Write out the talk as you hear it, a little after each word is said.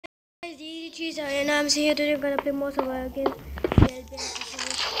Cheese and I'm here today. I'm gonna play more survival again.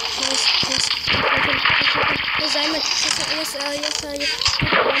 Yes, Diamond.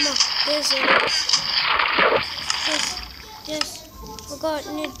 Yes. Oh God,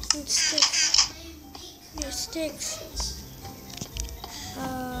 need sticks. Need sticks.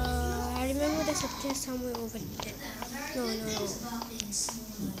 I remember there's a chest somewhere over there. No.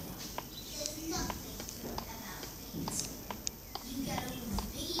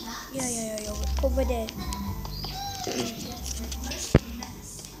 Yeah. Over there.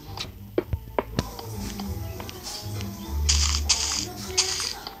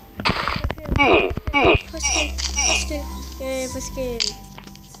 First kill.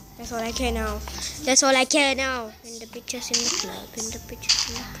 That's all I care now. In the pictures in the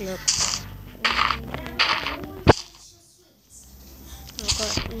club. Oh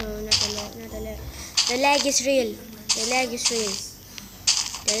God, no, not the lag. The lag is real. Lag is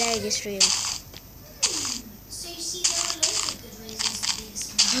real.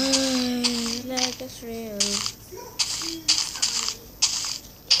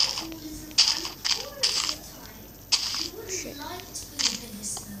 Shit.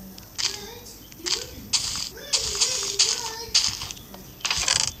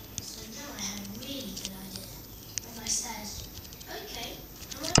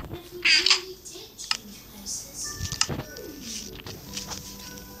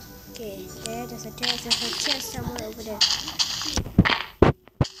 Okay, there's a chest somewhere over there.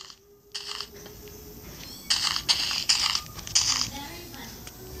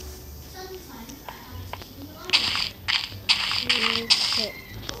 Okay.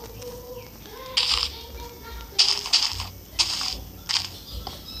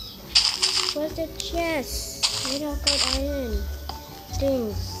 Where's the chest? We don't got iron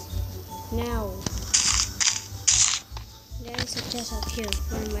things now. There is a chest up here.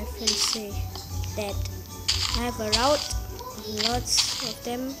 One of my friends say that I have a route, lots of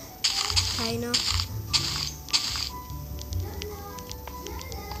them, kinda.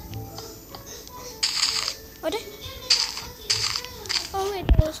 Oh, there. Oh wait,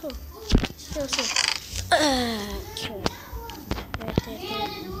 there also. Okay.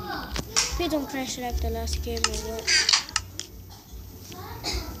 Please don't crash like the last game or what?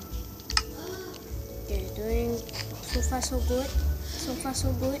 Okay, doing so far so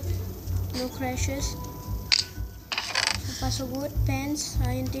good. No crashes. So far so good. Pens,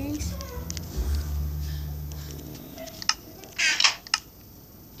 iron things.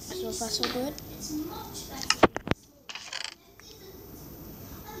 So far so good.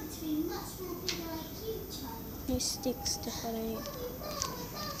 These sticks, that's what I need.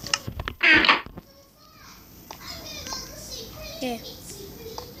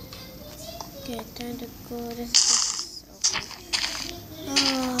 Okay, time to go. This is okay.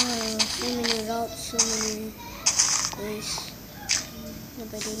 Oh, so many routes, so many ways.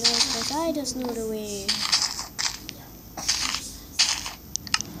 Nobody knows, but I just know the way.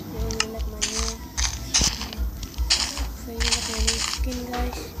 You only like my new skin,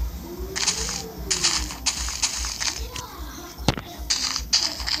 guys.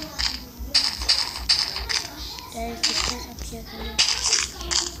 There is the chest up here.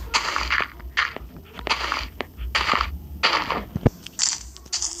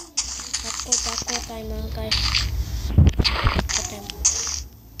 Hardcore timer, guys.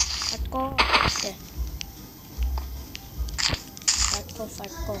 Hardcore. Okay.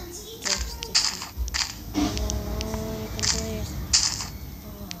 Hardcore. Just this one. Oh, you can do it. Oh.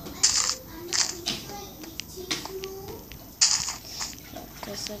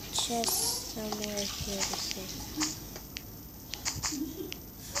 There's a chest somewhere here. This is.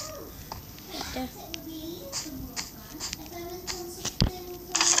 There.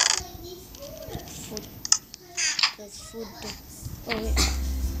 Food. Oh wait.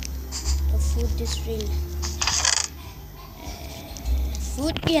 The food is real.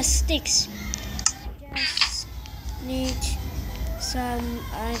 Food, yes, sticks. Just need some.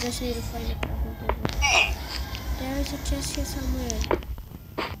 I just need to find a crafting table. There is a chest here somewhere.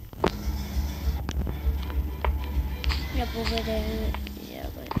 Yep, over there. Yeah,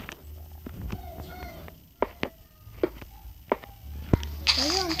 but why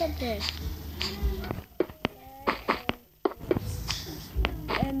are you on top there?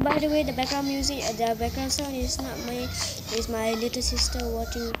 By the way, the background music, the background sound is not my, is my little sister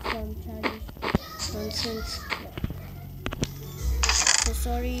watching from Charlie nonsense. So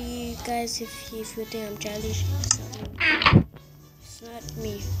sorry guys if you think I'm childish. It's not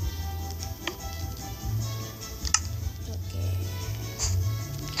me. Okay.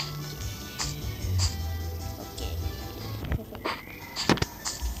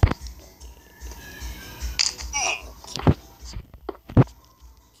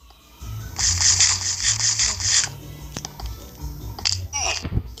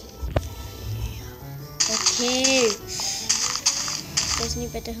 guys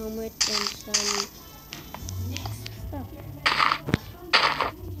need better helmet and some stuff.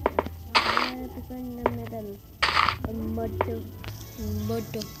 In the middle. A mud.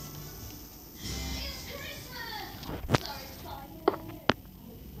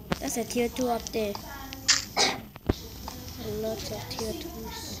 That's a tier 2 up there. A lot of tier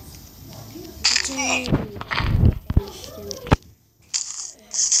 2s.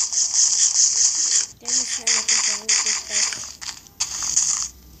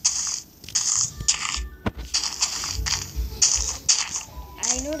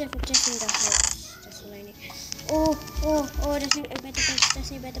 I know there's a chest in the house. That's all I need. Oh, there's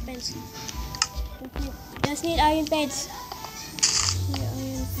need better pants. Just need iron pants.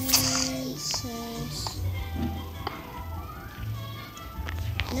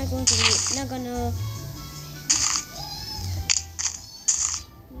 Not gonna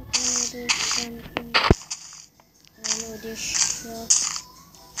do something. I know this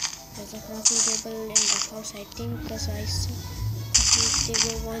there's a crafting table in the house, I think, because I saw crafting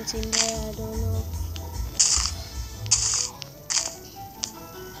table once in there. I don't know.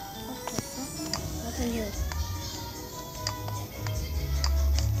 What the fuck? What's in here?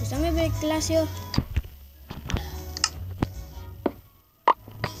 Is there a big glass here?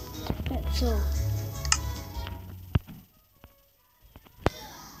 That's so.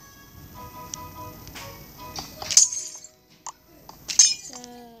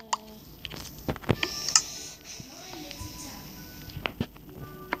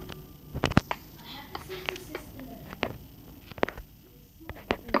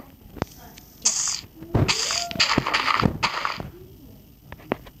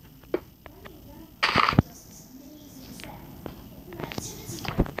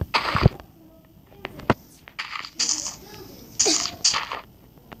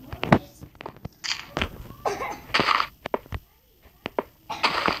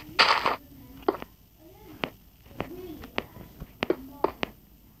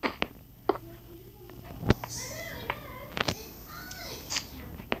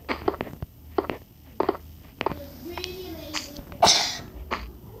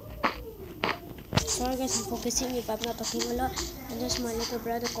 Sorry guys, I'm focusing if I'm not talking a lot. And there's my little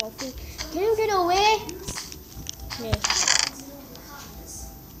brother coughing. Can you get away? Yeah.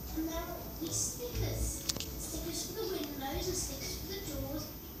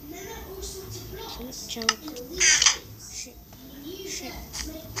 Junk. Shit.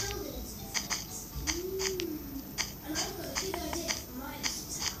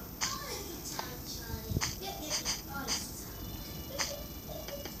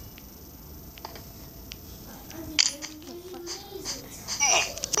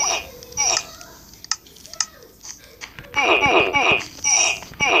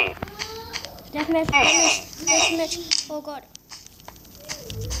 Deathmatch. Oh god.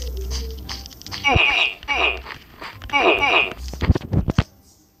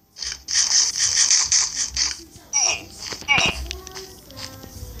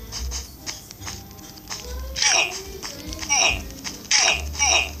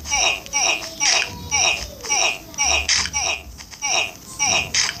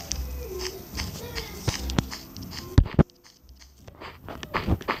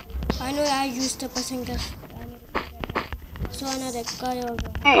 I know I used the person gas. So another guy over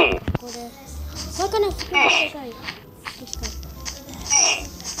go there. What kind of this guy? This guy.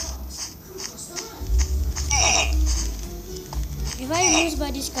 If I lose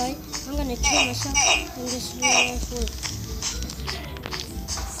by this guy, I'm gonna kill myself and just real full.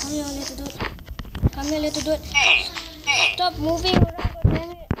 Come here, little dude. Stop moving around,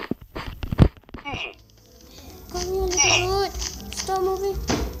 damn it. Come here, little dude. Stop moving.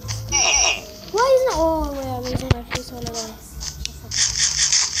 Why is not? Oh, wait, I'm using my face all along.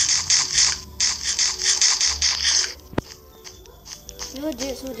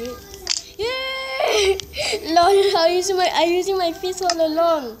 So dead. Yay! Lol, I'm using my face all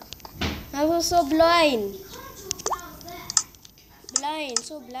along. I was so blind.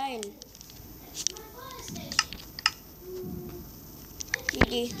 So blind.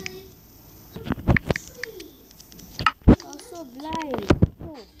 Gigi. I was so blind.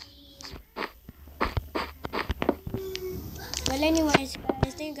 Oh. Well, anyways,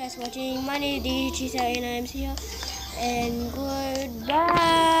 guys, thank you guys for watching. My name is XxDIGIxX and I'm here. And goodbye.